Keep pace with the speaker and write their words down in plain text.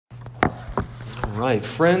right,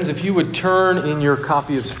 friends, if you would turn in your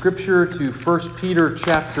copy of Scripture to 1 Peter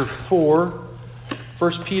chapter 4.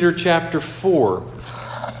 1 Peter chapter 4.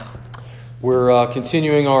 We're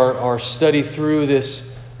continuing our study through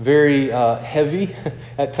this very heavy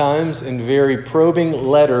at times and very probing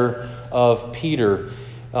letter of Peter.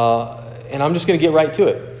 And I'm just going to get right to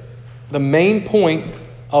it. The main point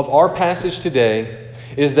of our passage today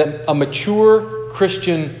is that a mature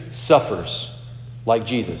Christian suffers like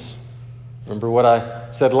Jesus. Remember what I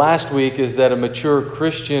said last week is that a mature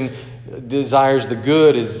Christian desires the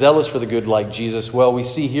good, is zealous for the good like Jesus. Well, we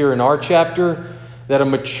see here in our chapter that a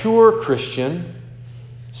mature Christian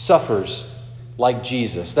suffers like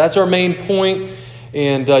Jesus. That's our main point.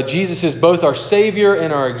 And Jesus is both our Savior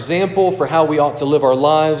and our example for how we ought to live our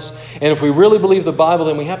lives. And if we really believe the Bible,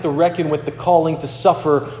 then we have to reckon with the calling to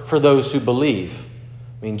suffer for those who believe.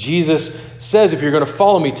 I mean, Jesus says, if you're going to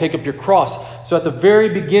follow me, take up your cross. So at the very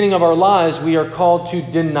beginning of our lives, we are called to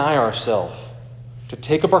deny ourselves, to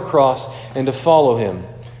take up our cross and to follow Him.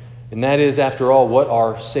 And that is, after all, what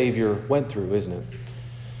our Savior went through, isn't it?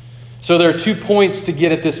 So there are 2 points to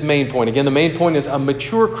get at this main point. Again, the main point is a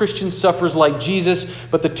mature Christian suffers like Jesus.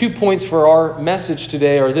 But the 2 points for our message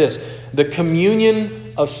today are this. The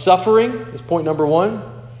communion of suffering is point number 1.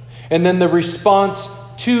 And then the response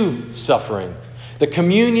to suffering. The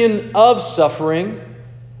communion of suffering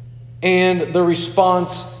and the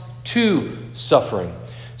response to suffering.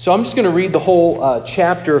 So I'm just going to read the whole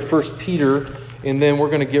chapter of 1 Peter, and then we're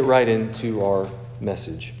going to get right into our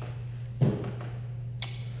message.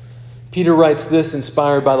 Peter writes this,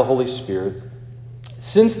 inspired by the Holy Spirit.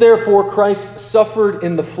 Since therefore Christ suffered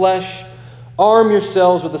in the flesh, arm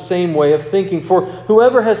yourselves with the same way of thinking. For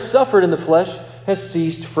whoever has suffered in the flesh has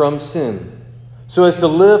ceased from sin, so as to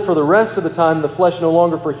live for the rest of the time in the flesh no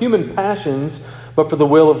longer for human passions, but for the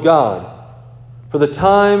will of God. For the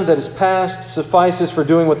time that is past suffices for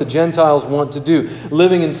doing what the Gentiles want to do,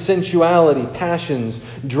 living in sensuality, passions,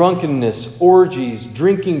 drunkenness, orgies,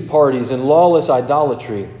 drinking parties, and lawless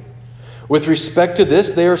idolatry. With respect to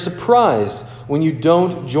this, they are surprised when you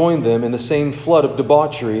don't join them in the same flood of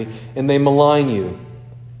debauchery, and they malign you.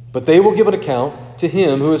 But they will give an account to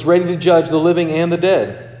Him who is ready to judge the living and the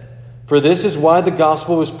dead. For this is why the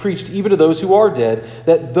gospel was preached even to those who are dead,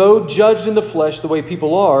 that though judged in the flesh the way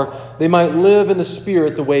people are, they might live in the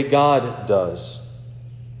Spirit the way God does.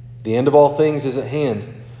 The end of all things is at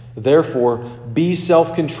hand. Therefore, be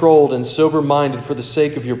self-controlled and sober-minded for the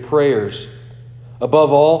sake of your prayers.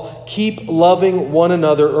 Above all, keep loving one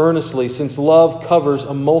another earnestly, since love covers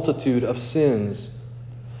a multitude of sins.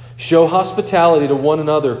 Show hospitality to one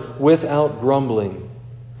another without grumbling.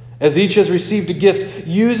 As each has received a gift,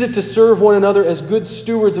 use it to serve one another as good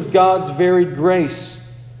stewards of God's varied grace.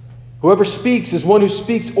 Whoever speaks is one who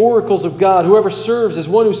speaks oracles of God. Whoever serves is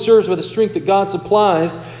one who serves by the strength that God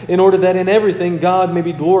supplies, in order that in everything God may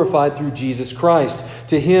be glorified through Jesus Christ.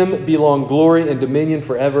 To Him belong glory and dominion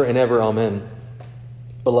forever and ever. Amen.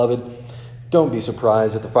 Beloved, don't be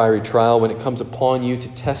surprised at the fiery trial when it comes upon you to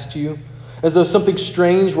test you, as though something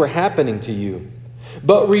strange were happening to you.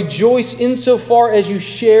 But rejoice insofar as you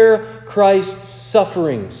share Christ's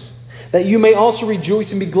sufferings, that you may also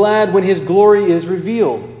rejoice and be glad when His glory is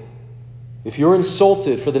revealed. If you're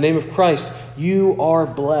insulted for the name of Christ, you are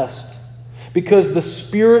blessed, because the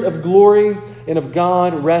Spirit of glory and of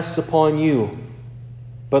God rests upon you.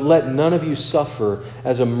 But let none of you suffer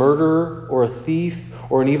as a murderer or a thief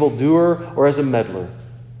or an evildoer or as a meddler.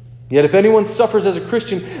 Yet if anyone suffers as a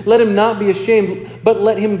Christian, let him not be ashamed, but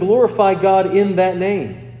let him glorify God in that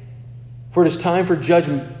name. For it is time for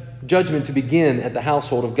judgment to begin at the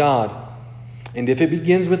household of God. And if it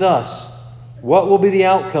begins with us, what will be the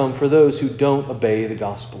outcome for those who don't obey the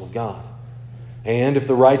gospel of God? And if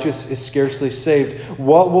the righteous is scarcely saved,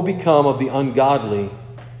 what will become of the ungodly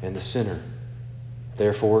and the sinner?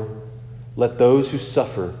 Therefore, let those who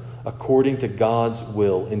suffer according to God's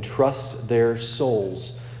will entrust their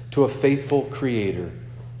souls to a faithful Creator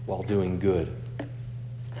while doing good.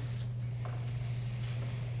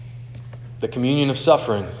 The communion of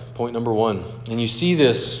suffering, point number 1. And you see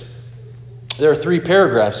this, there are 3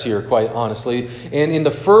 paragraphs here, quite honestly. And in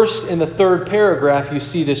the first and the third paragraph, you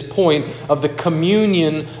see this point of the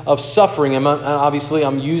communion of suffering. And obviously,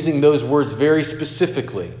 I'm using those words very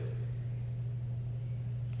specifically.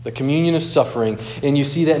 The communion of suffering. And you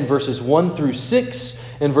see that in verses 1 through 6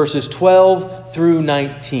 and verses 12 through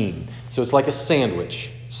 19. So it's like a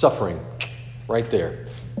sandwich. Suffering. Right there.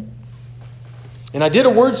 And I did a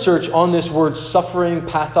word search on this word suffering,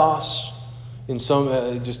 pathos. In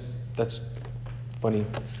some, that's funny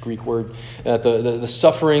Greek word. The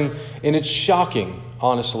suffering. And it's shocking,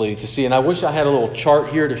 honestly, to see. And I wish I had a little chart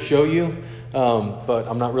here to show you. but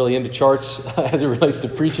I'm not really into charts as it relates to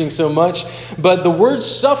preaching so much. But the word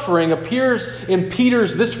suffering appears in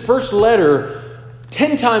Peter's, this first letter,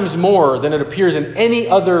 10 times more than it appears in any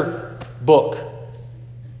other book.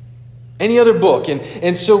 Any other book.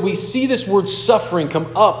 And so we see this word suffering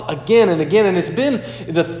come up again and again. And it's been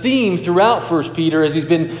the theme throughout 1 Peter as he's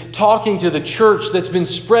been talking to the church that's been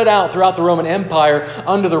spread out throughout the Roman Empire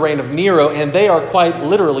under the reign of Nero. And they are quite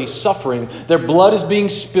literally suffering. Their blood is being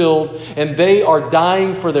spilled and they are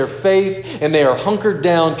dying for their faith. And they are hunkered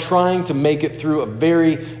down trying to make it through a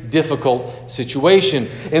very difficult situation.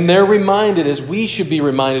 And they're reminded, as we should be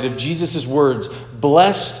reminded, of Jesus' words,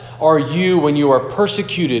 "Blessed are you when you are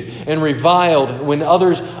persecuted and reviled, when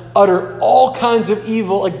others utter all kinds of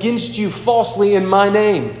evil against you falsely in my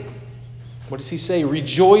name." What does he say?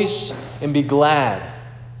 Rejoice and be glad,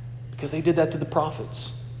 because they did that to the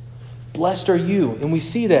prophets. Blessed are you. And we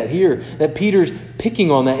see that here, that Peter's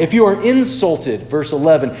picking on that. If you are insulted, verse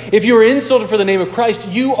 11, if you are insulted for the name of Christ,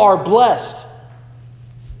 you are blessed.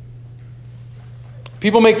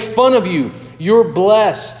 People make fun of you. You're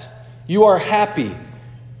blessed. You are happy.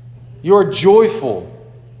 You are joyful.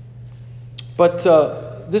 But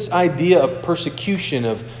this idea of persecution,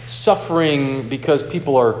 of suffering because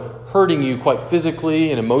people are hurting you quite physically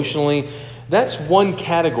and emotionally, that's one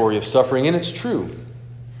category of suffering, and it's true.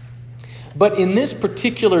 But in this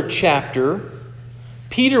particular chapter,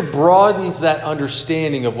 Peter broadens that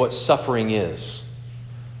understanding of what suffering is.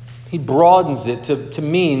 He broadens it to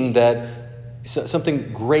mean that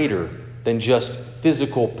something greater than just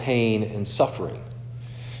physical pain and suffering.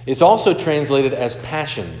 It's also translated as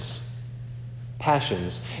passions.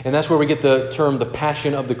 Passions. And that's where we get the term the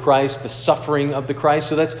passion of the Christ, the suffering of the Christ.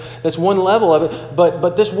 So that's one level of it.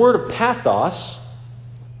 But this word of pathos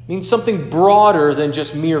means something broader than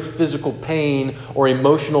just mere physical pain or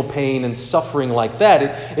emotional pain and suffering like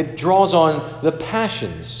that. It draws on the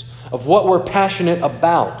passions of what we're passionate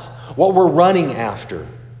about, what we're running after.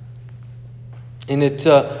 And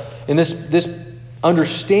this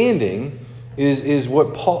understanding is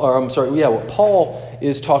what Paul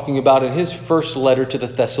is talking about in his first letter to the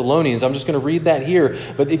Thessalonians. I'm just going to read that here,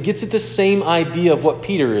 but it gets at the same idea of what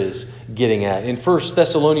Peter is getting at. In 1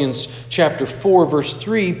 Thessalonians chapter 4, verse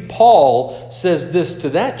 3, Paul says this to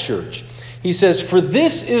that church. He says, "For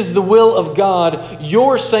this is the will of God,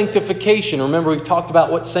 your sanctification." Remember, we've talked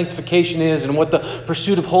about what sanctification is and what the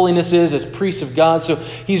pursuit of holiness is as priests of God. So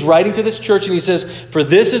he's writing to this church and he says, "For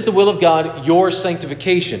this is the will of God, your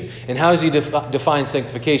sanctification." And how does he define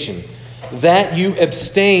sanctification? That you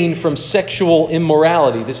abstain from sexual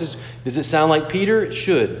immorality. Does it sound like Peter? It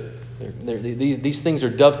should. These things are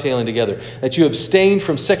dovetailing together. That you abstain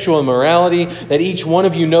from sexual immorality, that each one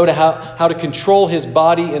of you know how to control his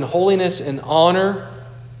body in holiness and honor,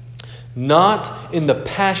 not in the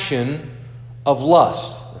passion of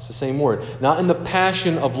lust. That's the same word. Not in the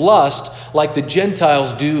passion of lust like the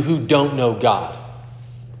Gentiles do who don't know God.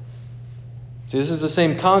 So this is the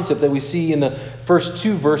same concept that we see in the first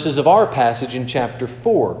two verses of our passage in chapter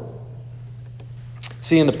 4.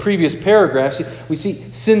 See, in the previous paragraphs, we see,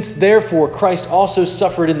 "Since therefore Christ also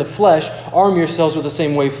suffered in the flesh, arm yourselves with the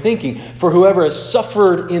same way of thinking. For whoever has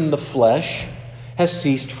suffered in the flesh has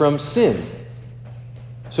ceased from sin,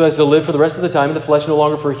 so as to live for the rest of the time in the flesh, no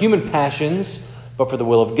longer for human passions, but for the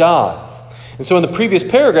will of God." And so in the previous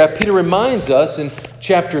paragraph, Peter reminds us in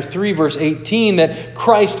chapter 3, verse 18, that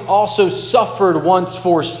Christ also suffered once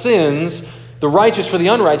for sins, the righteous for the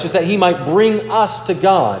unrighteous, that he might bring us to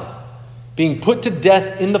God, being put to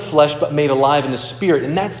death in the flesh, but made alive in the Spirit.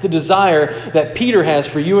 And that's the desire that Peter has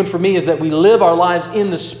for you and for me, is that we live our lives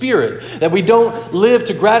in the Spirit. That we don't live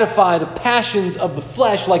to gratify the passions of the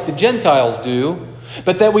flesh like the Gentiles do,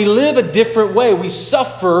 but that we live a different way. We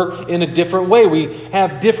suffer in a different way. We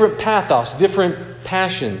have different pathos, different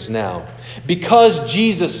passions now. Because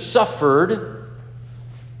Jesus suffered,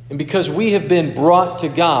 and because we have been brought to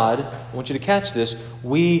God, I want you to catch this,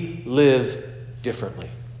 we live differently.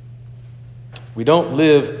 We don't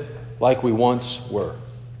live like we once were.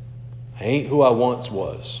 I ain't who I once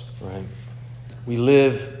was, right? We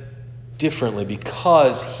live differently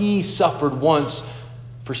because he suffered once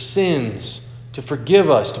for sins, to forgive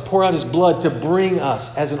us, to pour out his blood, to bring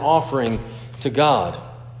us as an offering to God.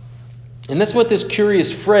 And that's what this curious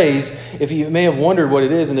phrase, if you may have wondered what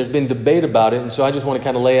it is, and there's been debate about it, and so I just want to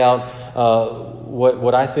kind of lay out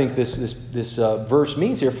what I think this verse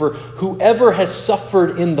means here. "For whoever has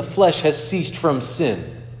suffered in the flesh has ceased from sin."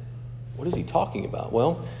 What is he talking about?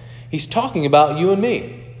 Well, he's talking about you and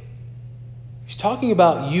me. He's talking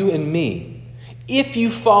about you and me. If you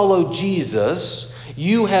follow Jesus,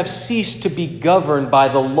 you have ceased to be governed by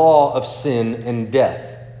the law of sin and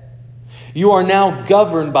death. You are now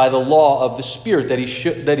governed by the law of the Spirit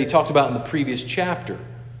that he talked about in the previous chapter.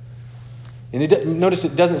 And notice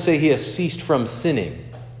it doesn't say he has ceased from sinning.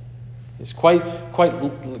 It's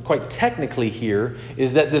quite technically here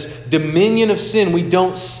is that this dominion of sin, we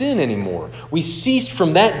don't sin anymore. We ceased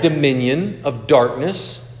from that dominion of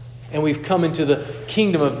darkness, and we've come into the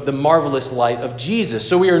kingdom of the marvelous light of Jesus.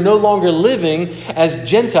 So we are no longer living as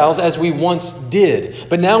Gentiles as we once did,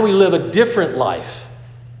 but now we live a different life,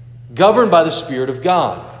 governed by the Spirit of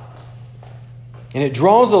God. And it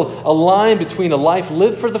draws a line between a life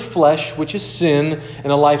lived for the flesh, which is sin,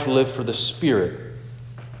 and a life lived for the Spirit.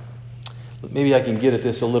 Maybe I can get at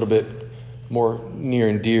this a little bit more near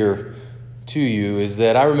and dear to you, is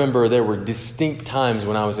that I remember there were distinct times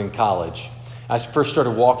when I was in college. I first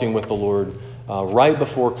started walking with the Lord right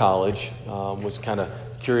before college. Was kind of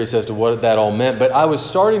curious as to what that all meant. But I was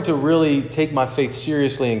starting to really take my faith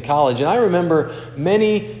seriously in college. And I remember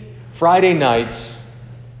many Friday nights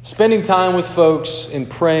spending time with folks and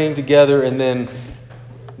praying together and then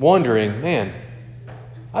wondering, man,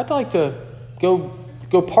 I'd like to go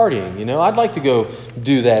partying, I'd like to go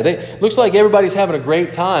do that. It looks like everybody's having a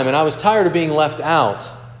great time, and I was tired of being left out.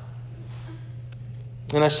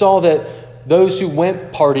 And I saw that those who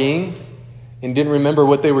went partying and didn't remember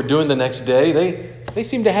what they were doing the next day, they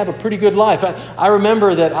seemed to have a pretty good life. I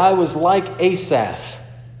remember that I was like Asaph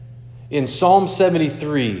in Psalm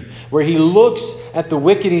 73, where he looks at the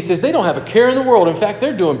wicked, he says, they don't have a care in the world. In fact,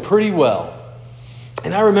 they're doing pretty well.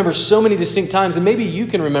 And I remember so many distinct times, and maybe you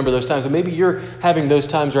can remember those times, and maybe you're having those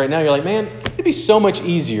times right now. You're like, man, it'd be so much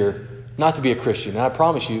easier not to be a Christian. And I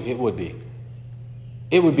promise you, it would be.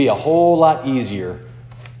 It would be a whole lot easier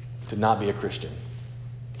to not be a Christian.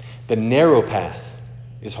 The narrow path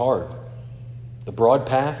is hard. The broad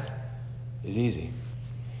path is easy.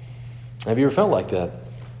 Have you ever felt like that?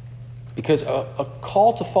 Because a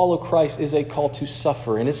call to follow Christ is a call to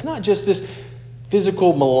suffer. And it's not just this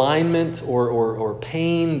physical malignment or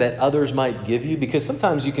pain that others might give you, because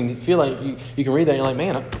sometimes you can feel like you can read that and you're like,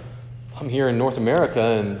 man, I'm here in North America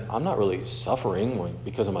and I'm not really suffering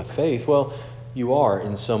because of my faith. Well, you are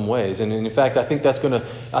in some ways, and in fact, I think that's going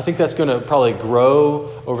to probably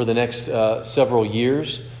grow over the next several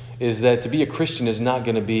years. Is that to be a Christian is not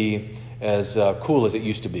going to be as cool as it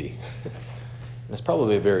used to be. That's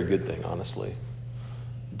probably a very good thing, honestly.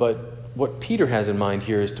 But what Peter has in mind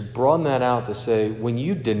here is to broaden that out to say, when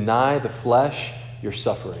you deny the flesh, you're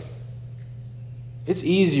suffering. It's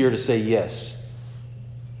easier to say yes.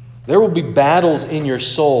 There will be battles in your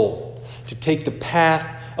soul to take the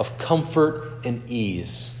path of comfort and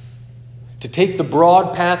ease, to take the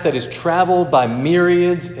broad path that is traveled by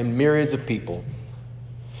myriads and myriads of people.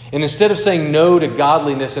 And instead of saying no to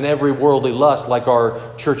godliness and every worldly lust, like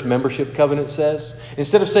our church membership covenant says,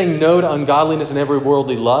 instead of saying no to ungodliness and every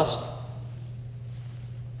worldly lust,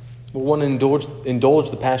 we'll want to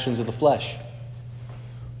indulge the passions of the flesh.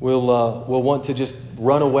 We'll want to just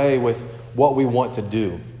run away with what we want to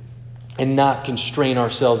do and not constrain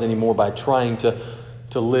ourselves anymore by trying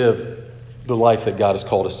to live the life that God has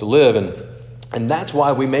called us to live. And that's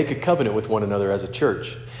why we make a covenant with one another as a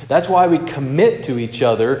church. That's why we commit to each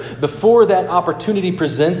other before that opportunity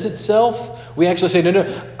presents itself. We actually say,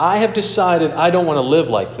 no, I have decided I don't want to live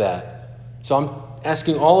like that. So I'm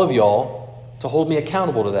asking all of y'all to hold me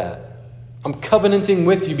accountable to that. I'm covenanting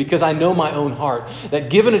with you because I know my own heart that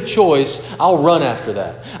given a choice, I'll run after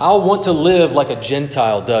that. I'll want to live like a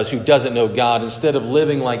Gentile does who doesn't know God, instead of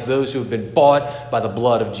living like those who have been bought by the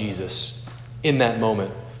blood of Jesus in that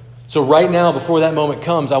moment. So right now, before that moment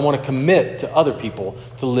comes, I want to commit to other people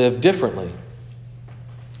to live differently.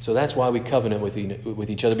 So that's why we covenant with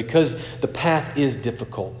each other, because the path is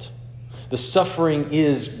difficult. The suffering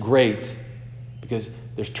is great because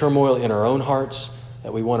there's turmoil in our own hearts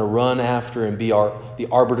that we want to run after and be the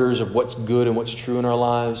arbiters of what's good and what's true in our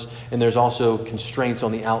lives. And there's also constraints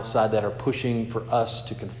on the outside that are pushing for us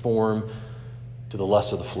to conform to the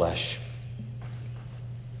lusts of the flesh.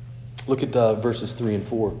 Look at verses 3 and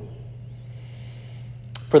 4.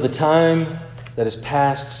 For the time that is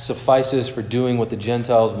past suffices for doing what the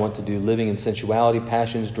Gentiles want to do, living in sensuality,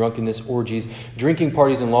 passions, drunkenness, orgies, drinking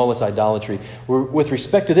parties, and lawless idolatry. With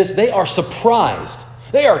respect to this, they are surprised.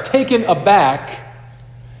 They are taken aback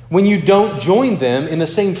when you don't join them in the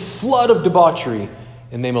same flood of debauchery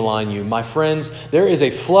and they malign you. My friends, there is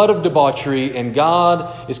a flood of debauchery, and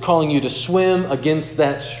God is calling you to swim against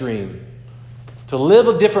that stream, to live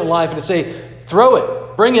a different life and to say, throw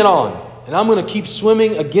it, bring it on. And I'm going to keep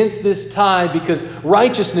swimming against this tide because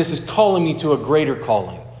righteousness is calling me to a greater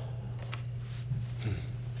calling.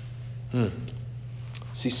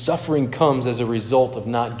 See, suffering comes as a result of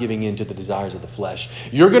not giving in to the desires of the flesh.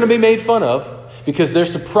 You're going to be made fun of because they're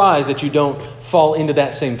surprised that you don't fall into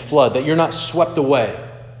that same flood, that you're not swept away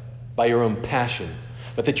by your own passion,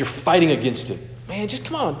 but that you're fighting against it. Man, just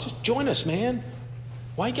come on, just join us, man.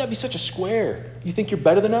 Why you got to be such a square? You think you're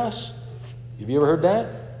better than us? Have you ever heard that?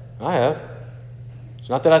 I have. It's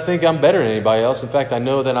not that I think I'm better than anybody else. In fact, I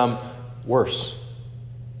know that I'm worse.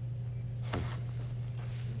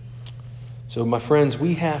 So, my friends,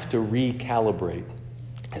 we have to recalibrate,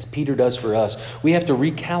 as Peter does for us. We have to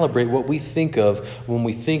recalibrate what we think of when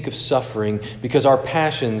we think of suffering, because our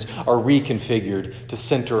passions are reconfigured to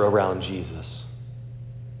center around Jesus.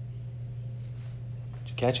 Did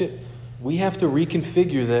you catch it? We have to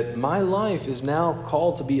reconfigure that my life is now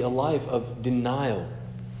called to be a life of denial.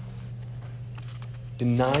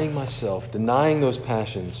 Denying myself, denying those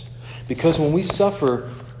passions. Because when we suffer,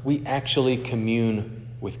 we actually commune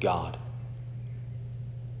with God.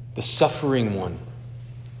 The suffering one.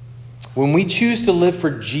 When we choose to live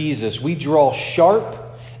for Jesus, we draw sharp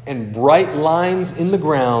and bright lines in the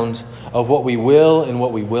ground of what we will and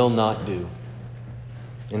what we will not do.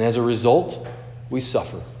 And as a result, we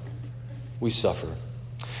suffer. We suffer.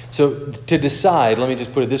 So to decide, let me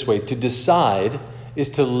just put it this way, to decide is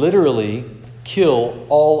to literally kill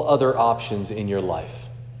all other options in your life.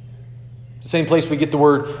 It's the same place we get the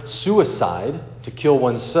word suicide, to kill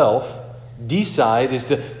oneself. Decide is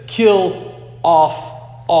to kill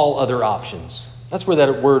off all other options. That's where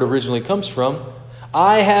that word originally comes from.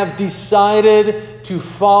 I have decided to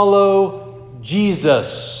follow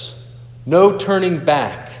Jesus. No turning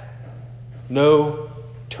back. No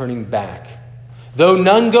turning back. Though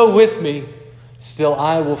none go with me, still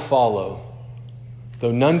I will follow.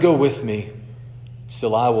 Though none go with me,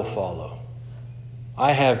 still I will follow.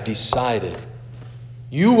 I have decided.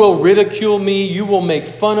 You will ridicule me. You will make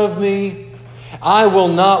fun of me. I will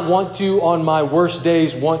not want to, on my worst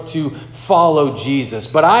days, want to follow Jesus.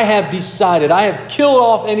 But I have decided. I have killed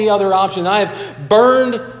off any other option. I have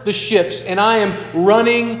burned the ships, and I am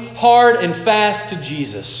running hard and fast to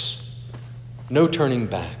Jesus. No turning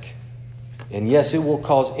back. And yes, it will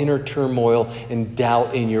cause inner turmoil and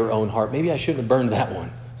doubt in your own heart. Maybe I shouldn't have burned that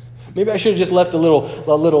one. Maybe I should have just left a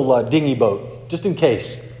little dinghy boat, just in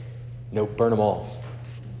case. Nope, burn them all.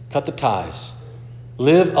 Cut the ties.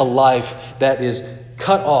 Live a life that is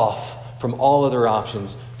cut off from all other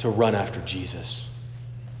options to run after Jesus.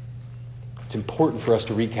 It's important for us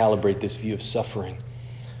to recalibrate this view of suffering.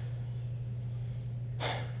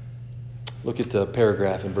 Look at the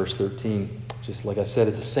paragraph in verse 13. Just like I said,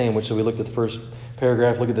 it's a sandwich. So we looked at the first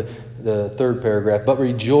paragraph. Look at the third paragraph. But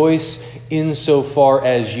rejoice insofar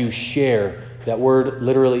as you share. That word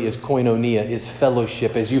literally is koinonia, is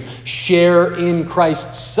fellowship. As you share in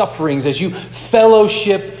Christ's sufferings, as you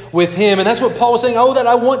fellowship with Him. And that's what Paul was saying. Oh, that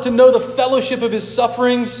I want to know the fellowship of His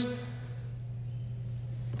sufferings.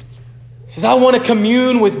 He says, I want to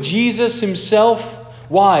commune with Jesus Himself.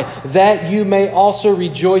 Why? That you may also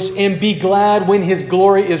rejoice and be glad when His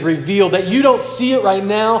glory is revealed. That you don't see it right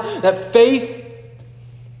now. That faith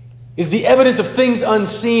is the evidence of things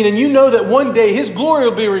unseen. And you know that one day His glory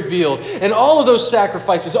will be revealed. And all of those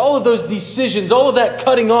sacrifices, all of those decisions, all of that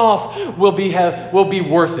cutting off will be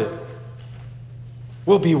worth it.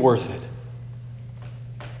 Will be worth it.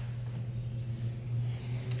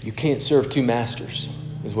 You can't serve two masters,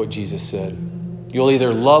 is what Jesus said. You'll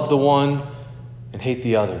either love the one and hate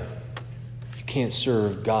the other. You can't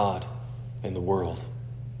serve God and the world.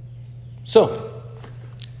 So,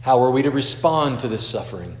 how are we to respond to this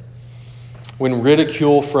suffering? When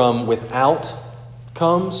ridicule from without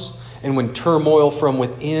comes, and when turmoil from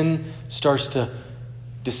within starts to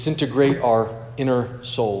disintegrate our inner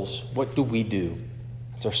souls, what do we do?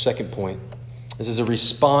 That's our second point. This is a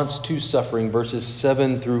response to suffering, verses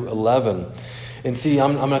 7 through 11. And see,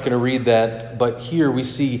 I'm not going to read that, but here we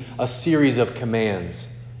see a series of commands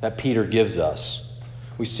that Peter gives us.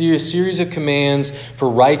 We see a series of commands for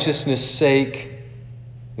righteousness' sake.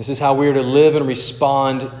 This is how we are to live and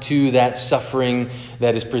respond to that suffering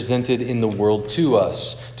that is presented in the world to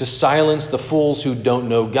us. To silence the fools who don't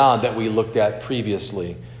know God that we looked at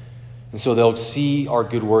previously. And so they'll see our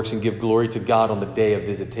good works and give glory to God on the day of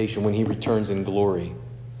visitation when He returns in glory.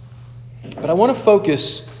 But I want to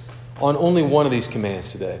focus on only one of these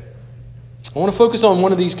commands today. I want to focus on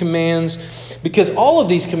one of these commands because all of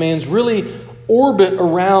these commands really orbit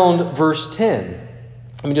around verse 10.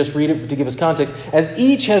 Let me just read it to give us context. As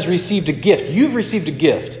each has received a gift. You've received a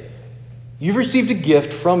gift. You've received a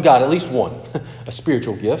gift from God, at least one, a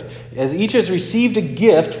spiritual gift. As each has received a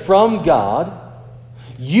gift from God,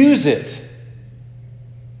 use it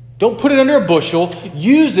Don't put it under a bushel.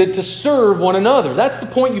 Use it to serve one another. That's the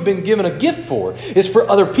point you've been given a gift for, is for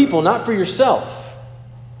other people, not for yourself.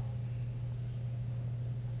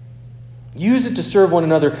 Use it to serve one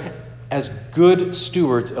another as good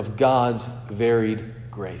stewards of God's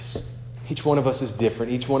varied grace. Each one of us is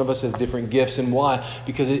different. Each one of us has different gifts. And why?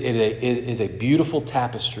 Because it is a beautiful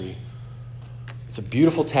tapestry. It's a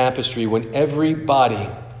beautiful tapestry when everybody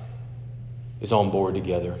is on board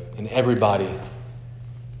together and everybody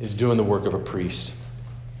is doing the work of a priest.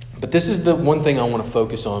 But this is the one thing I want to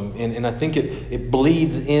focus on, and I think it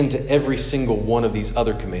bleeds into every single one of these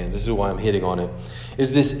other commands. This is why I'm hitting on it,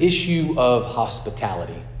 is this issue of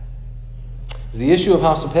hospitality. It's the issue of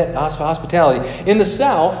hospitality. In the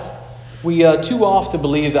South, we too often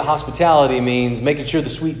believe that hospitality means making sure the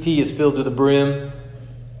sweet tea is filled to the brim,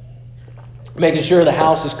 making sure the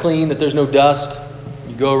house is clean, that there's no dust.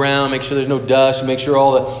 You go around, make sure there's no dust, you make sure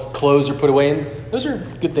all the clothes are put away. And those are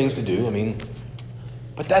good things to do.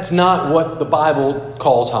 But that's not what the Bible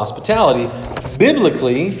calls hospitality.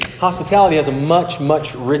 Biblically, hospitality has a much,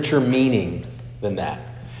 much richer meaning than that.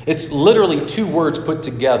 It's literally two words put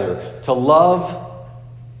together: to love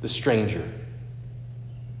the stranger.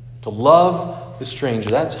 To love the stranger.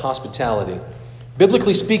 That's hospitality.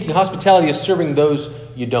 Biblically speaking, hospitality is serving those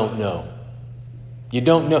you don't know. You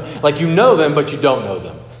don't know. Like you know them, but you don't know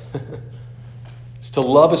them. It's to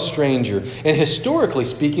love a stranger. And historically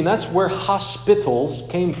speaking, that's where hospitals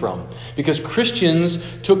came from. Because Christians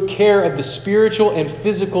took care of the spiritual and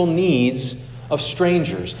physical needs of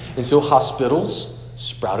strangers. And so hospitals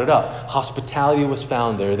sprouted up. Hospitality was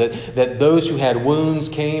found there. That those who had wounds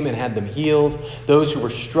came and had them healed. Those who were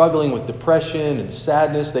struggling with depression and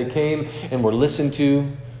sadness, they came and were listened to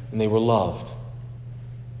and they were loved.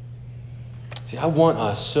 See, I want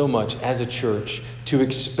us so much as a church to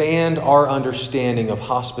expand our understanding of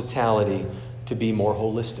hospitality to be more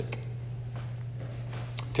holistic.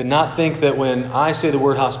 To not think that when I say the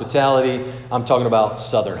word hospitality, I'm talking about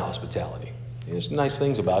Southern hospitality. There's nice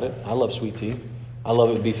things about it. I love sweet tea. I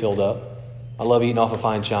love it to be filled up. I love eating off of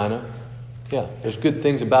fine china. Yeah, there's good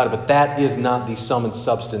things about it, but that is not the sum and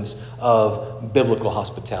substance of biblical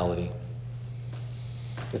hospitality.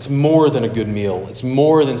 It's more than a good meal. It's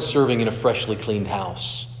more than serving in a freshly cleaned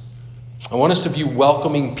house. I want us to view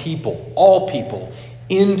welcoming people, all people,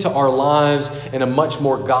 into our lives in a much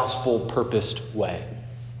more gospel-purposed way.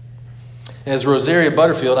 As Rosaria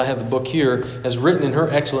Butterfield, I have the book here, has written in her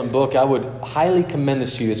excellent book, I would highly commend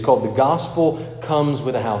this to you. It's called The Gospel Comes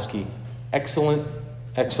with a House Key. Excellent,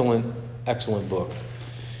 excellent, excellent book.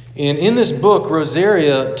 And in this book,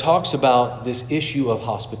 Rosaria talks about this issue of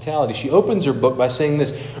hospitality. She opens her book by saying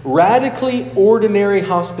this: radically ordinary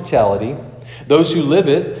hospitality, those who live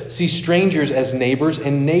it see strangers as neighbors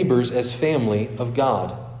and neighbors as family of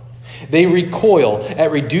God. They recoil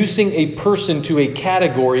at reducing a person to a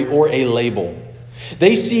category or a label.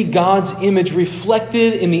 They see God's image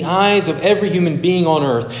reflected in the eyes of every human being on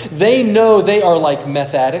earth. They know they are like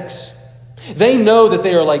meth addicts. They know that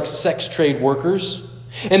they are like sex trade workers.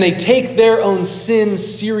 And they take their own sin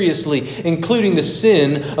seriously, including the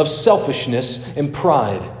sin of selfishness and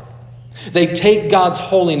pride. They take God's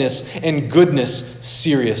holiness and goodness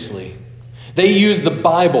seriously. They use the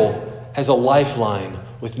Bible as a lifeline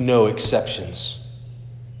with no exceptions.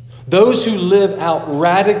 Those who live out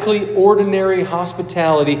radically ordinary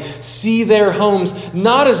hospitality see their homes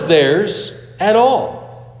not as theirs at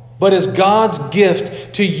all, but as God's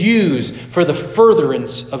gift to use for the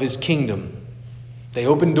furtherance of His kingdom. They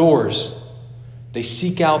open doors. They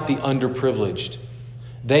seek out the underprivileged.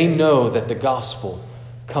 They know that the gospel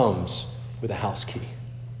comes with a house key.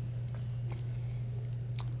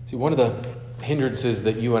 See, one of the hindrances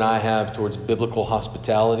that you and I have towards biblical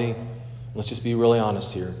hospitality, let's just be really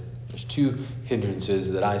honest here. There's two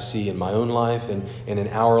hindrances that I see in my own life and in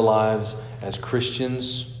our lives as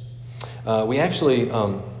Christians. I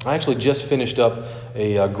actually just finished up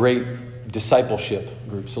a great discipleship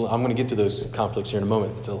group. So I'm going to get to those conflicts here in a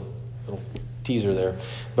moment. It's a little teaser there.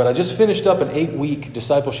 But I just finished up an 8-week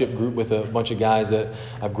discipleship group with a bunch of guys that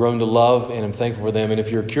I've grown to love, and I'm thankful for them. And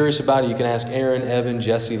if you're curious about it, you can ask Aaron, Evan,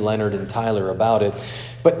 Jesse, Leonard, and Tyler about it.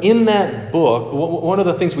 But in that book, one of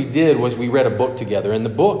the things we did was we read a book together. And the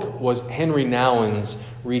book was Henry Nouwen's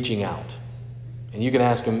Reaching Out. And you can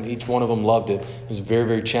ask them, each one of them loved it. It was very,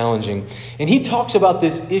 very challenging. And he talks about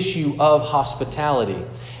this issue of hospitality.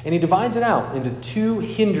 And he divides it out into two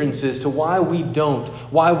hindrances to why we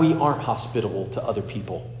aren't hospitable to other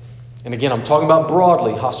people. And again, I'm talking about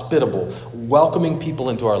broadly, hospitable, welcoming people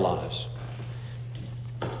into our lives.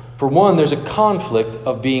 For one, there's a conflict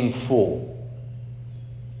of being full.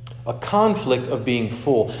 A conflict of being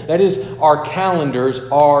full. That is, our calendars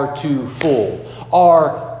are too full.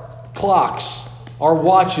 Our clocks, our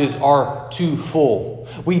watches are too full.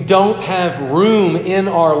 We don't have room in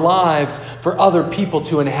our lives for other people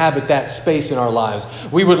to inhabit that space in our lives.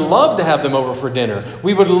 We would love to have them over for dinner.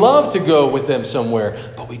 We would love to go with them somewhere,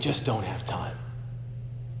 but we just don't have time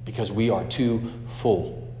because we are too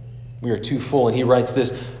full. We are too full. And he writes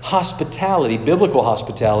this: hospitality, biblical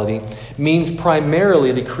hospitality, means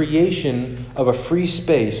primarily the creation of a free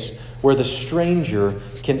space where the stranger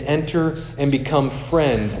can enter and become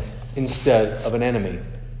friend instead of an enemy.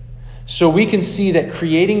 So we can see that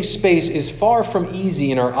creating space is far from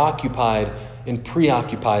easy in our occupied and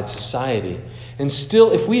preoccupied society. And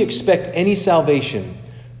still, if we expect any salvation,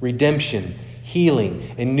 redemption,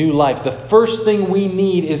 healing, and new life, the first thing we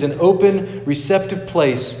need is an open, receptive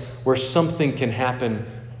place where something can happen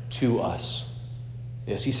to us.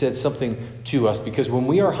 Yes, he said something to us, because when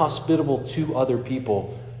we are hospitable to other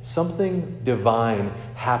people, something divine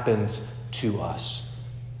happens to us.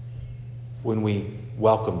 When we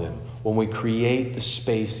welcome them, when we create the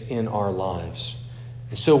space in our lives.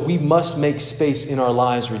 And so we must make space in our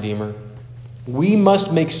lives, Redeemer. We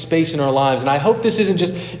must make space in our lives. And I hope this isn't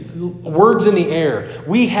just words in the air.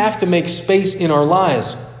 We have to make space in our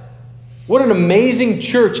lives. What an amazing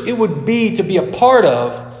church it would be to be a part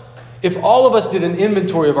of if all of us did an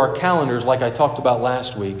inventory of our calendars like I talked about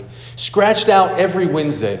last week, scratched out every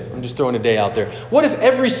Wednesday. I'm just throwing a day out there. What if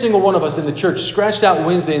every single one of us in the church scratched out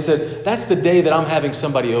Wednesday and said, that's the day that I'm having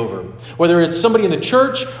somebody over. Whether it's somebody in the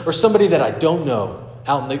church or somebody that I don't know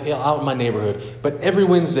out in my neighborhood. But every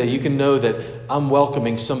Wednesday you can know that I'm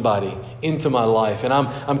welcoming somebody into my life. And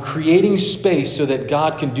I'm creating space so that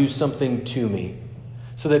God can do something to me.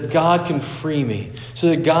 So that God can free me. So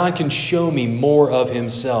that God can show me more of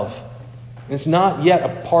himself. And it's not yet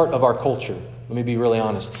a part of our culture. Let me be really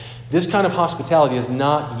honest. This kind of hospitality is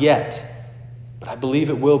not yet, but I believe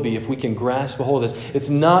it will be if we can grasp a hold of this. It's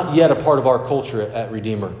not yet a part of our culture at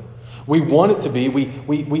Redeemer. We want it to be.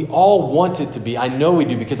 We all want it to be. I know we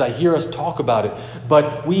do because I hear us talk about it.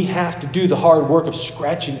 But we have to do the hard work of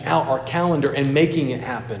scratching out our calendar and making it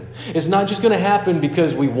happen. It's not just going to happen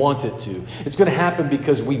because we want it to. It's going to happen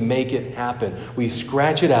because we make it happen. We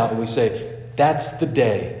scratch it out and we say, that's the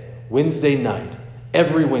day, Wednesday night,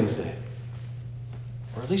 every Wednesday.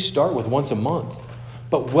 Or at least start with once a month.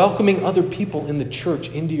 But welcoming other people in the church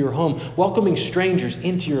into your home. Welcoming strangers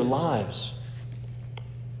into your lives.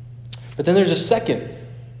 But then there's a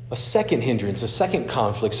second hindrance, a second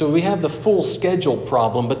conflict. So we have the full schedule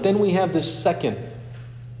problem, but then we have this second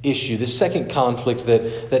issue, this second conflict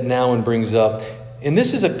that Nouwen brings up. And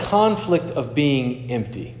this is a conflict of being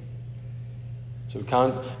empty. So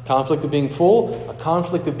conflict of being full, a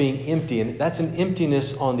conflict of being empty. And that's an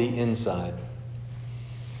emptiness on the inside.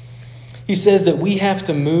 He says that we have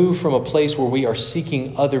to move from a place where we are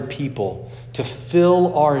seeking other people to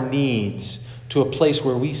fill our needs to a place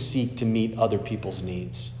where we seek to meet other people's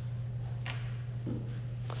needs.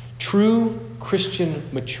 True Christian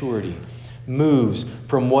maturity moves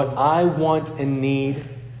from what I want and need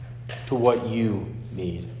to what you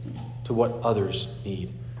need, to what others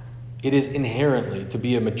need. It is inherently, to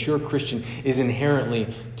be a mature Christian, is inherently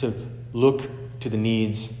to look to the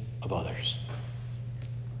needs of others.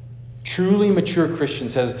 Truly mature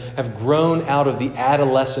Christians have grown out of the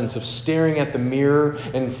adolescence of staring at the mirror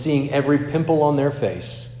and seeing every pimple on their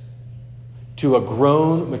face to a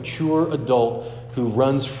grown, mature adult who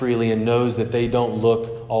runs freely and knows that they don't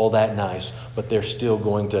look all that nice, but they're still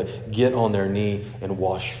going to get on their knee and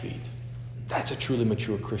wash feet. That's a truly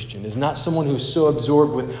mature Christian. Is not someone who's so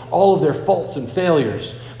absorbed with all of their faults and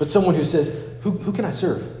failures, but someone who says, who can I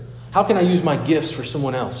serve? How can I use my gifts for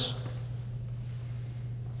someone else?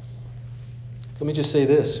 Let me just say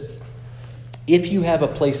this. If you have a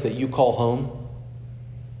place that you call home,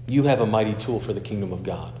 you have a mighty tool for the kingdom of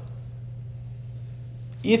God.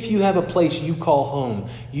 If you have a place you call home,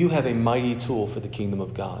 you have a mighty tool for the kingdom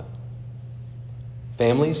of God.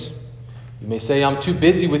 Families, you may say, I'm too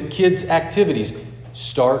busy with kids' activities.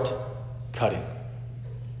 Start cutting.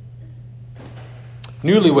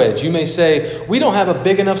 Newlyweds, you may say, we don't have a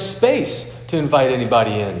big enough space to invite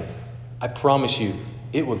anybody in. I promise you,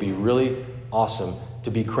 it would be really awesome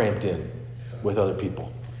to be cramped in with other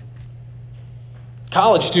people.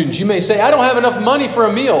 College students, you may say, I don't have enough money for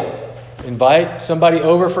a meal. Invite somebody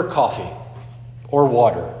over for coffee or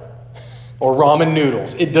water or ramen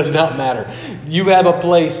noodles. It does not matter. You have a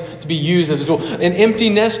place to be used as a tool. And empty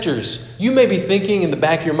nesters, you may be thinking in the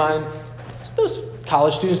back of your mind, those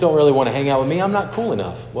college students don't really want to hang out with me. I'm not cool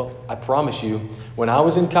enough. Well, I promise you, when I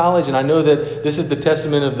was in college, and I know that this is the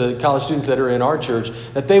testament of the college students that are in our church,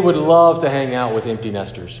 that they would love to hang out with empty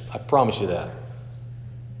nesters. I promise you that.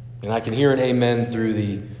 And I can hear an amen through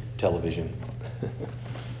the television.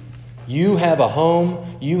 You have a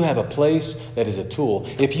home, you have a place that is a tool.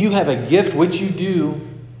 If you have a gift, which you do,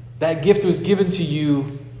 that gift was given to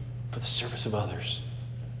you for the service of others.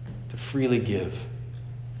 To freely give.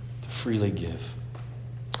 To freely give.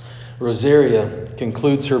 Rosaria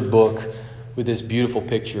concludes her book with this beautiful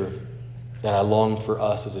picture that I long for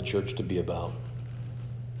us as a church to be about.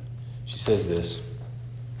 She says this: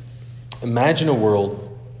 imagine a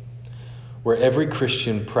world where every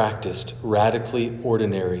Christian practiced radically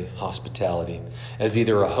ordinary hospitality as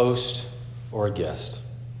either a host or a guest.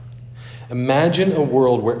 Imagine a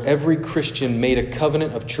world where every Christian made a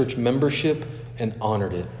covenant of church membership and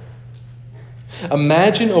honored it.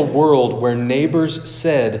 Imagine a world where neighbors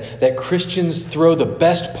said that Christians throw the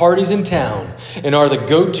best parties in town and are the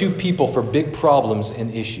go-to people for big problems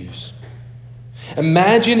and issues.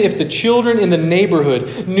 Imagine if the children in the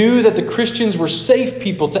neighborhood knew that the Christians were safe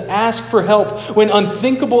people to ask for help when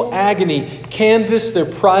unthinkable agony canvassed their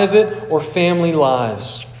private or family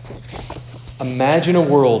lives. Imagine a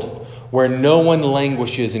world where no one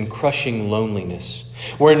languishes in crushing loneliness,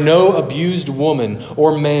 where no abused woman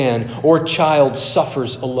or man or child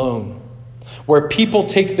suffers alone, where people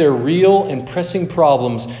take their real and pressing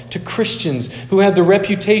problems to Christians who have the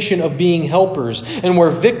reputation of being helpers, and where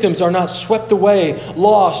victims are not swept away,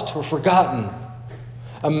 lost, or forgotten.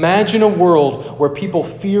 Imagine a world where people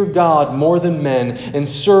fear God more than men and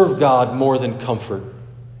serve God more than comfort.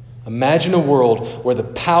 Imagine a world where the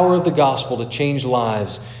power of the gospel to change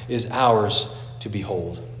lives is ours to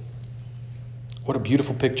behold. What a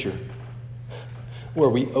beautiful picture. Where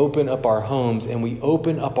we open up our homes and we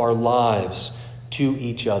open up our lives to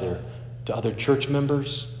each other, to other church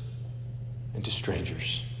members and to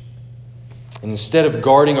strangers. And instead of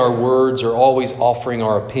guarding our words or always offering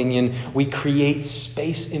our opinion, we create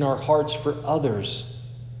space in our hearts for others,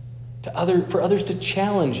 for others to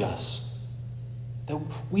challenge us. That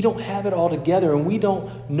we don't have it all together and we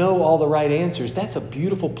don't know all the right answers. That's a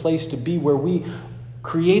beautiful place to be, where we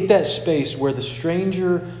create that space where the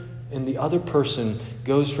stranger and the other person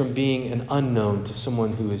goes from being an unknown to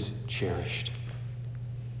someone who is cherished.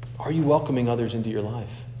 Are you welcoming others into your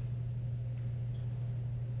life?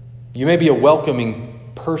 You may be a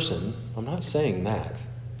welcoming person. I'm not saying that.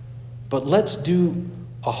 But let's do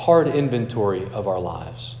a hard inventory of our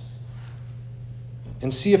lives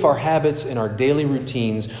and see if our habits and our daily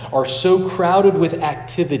routines are so crowded with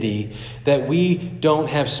activity that we don't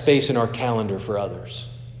have space in our calendar for others.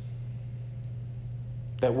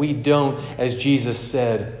 That we don't, as Jesus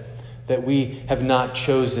said, that we have not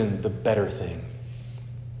chosen the better thing.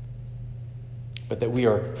 But that we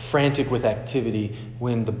are frantic with activity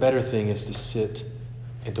when the better thing is to sit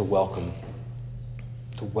and to welcome.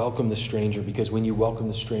 To welcome the stranger, because when you welcome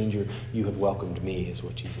the stranger, you have welcomed me, is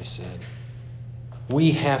what Jesus said.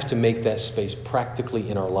 We have to make that space practically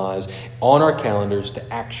in our lives, on our calendars,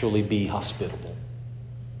 to actually be hospitable.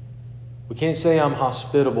 We can't say I'm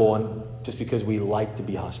hospitable just because we like to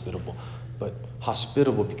be hospitable, but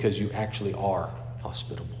hospitable because you actually are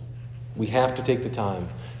hospitable. We have to take the time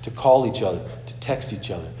to call each other, to text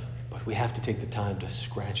each other, but we have to take the time to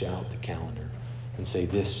scratch out the calendar and say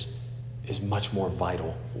this is much more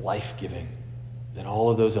vital, life-giving than all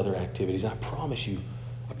of those other activities. And I promise you,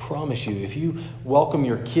 if you welcome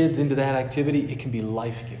your kids into that activity, it can be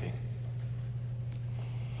life-giving.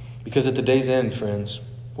 Because at the day's end, friends,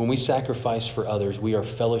 when we sacrifice for others, we are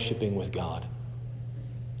fellowshipping with God.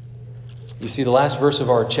 You see the last verse of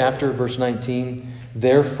our chapter, verse 19,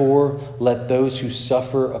 therefore let those who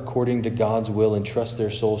suffer according to God's will entrust their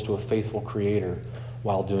souls to a faithful Creator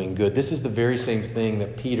while doing good. This is the very same thing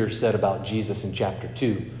that Peter said about Jesus in chapter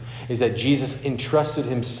 2, is that Jesus entrusted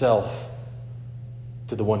himself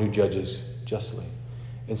to the one who judges justly.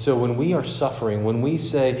 And so when we are suffering, when we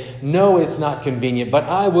say, no, it's not convenient, but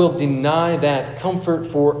I will deny that comfort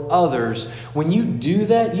for others, when you do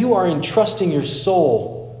that, you are entrusting your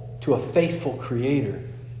soul to a faithful Creator.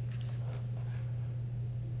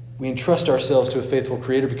 We entrust ourselves to a faithful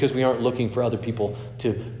Creator because we aren't looking for other people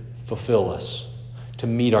to fulfill us, to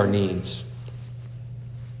meet our needs.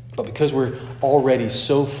 But because we're already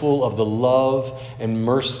so full of the love and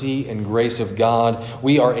mercy and grace of God,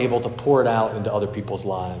 we are able to pour it out into other people's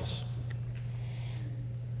lives.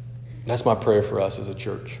 That's my prayer for us as a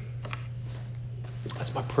church.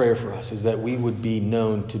 That's my prayer for us, is that we would be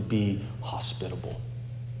known to be hospitable.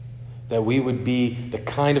 That we would be the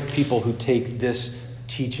kind of people who take this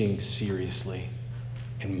teaching seriously.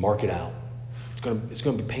 and mark it out. It's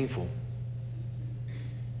going to be painful.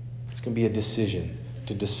 It's going to be a decision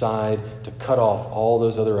to decide to cut off all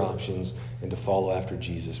those other options and to follow after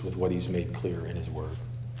Jesus with what he's made clear in his word.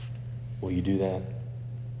 Will you do that?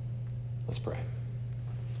 Let's pray.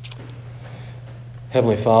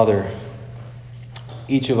 Heavenly Father,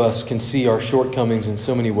 each of us can see our shortcomings in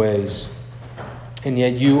so many ways, and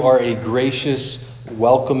yet you are a gracious,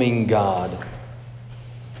 welcoming God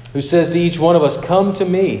who says to each one of us, come to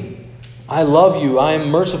me. I love you. I am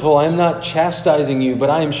merciful. I am not chastising you, but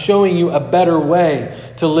I am showing you a better way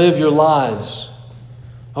to live your lives.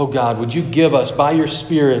 Oh God, would you give us, by your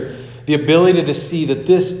Spirit, the ability to see that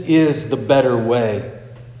this is the better way,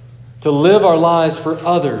 to live our lives for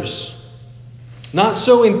others, not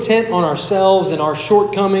so intent on ourselves and our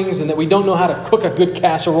shortcomings and that we don't know how to cook a good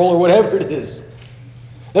casserole or whatever it is,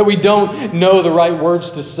 that we don't know the right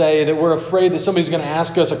words to say, that we're afraid that somebody's going to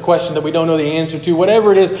ask us a question that we don't know the answer to,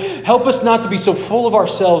 whatever it is. Help us not to be so full of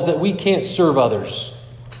ourselves that we can't serve others.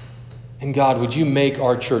 And God, would you make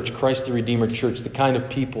our church, Christ the Redeemer Church, the kind of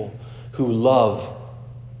people who love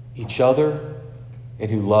each other and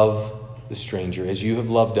who love the stranger as you have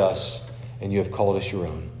loved us and you have called us your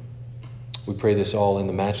own. We pray this all in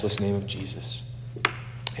the matchless name of Jesus.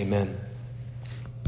 Amen.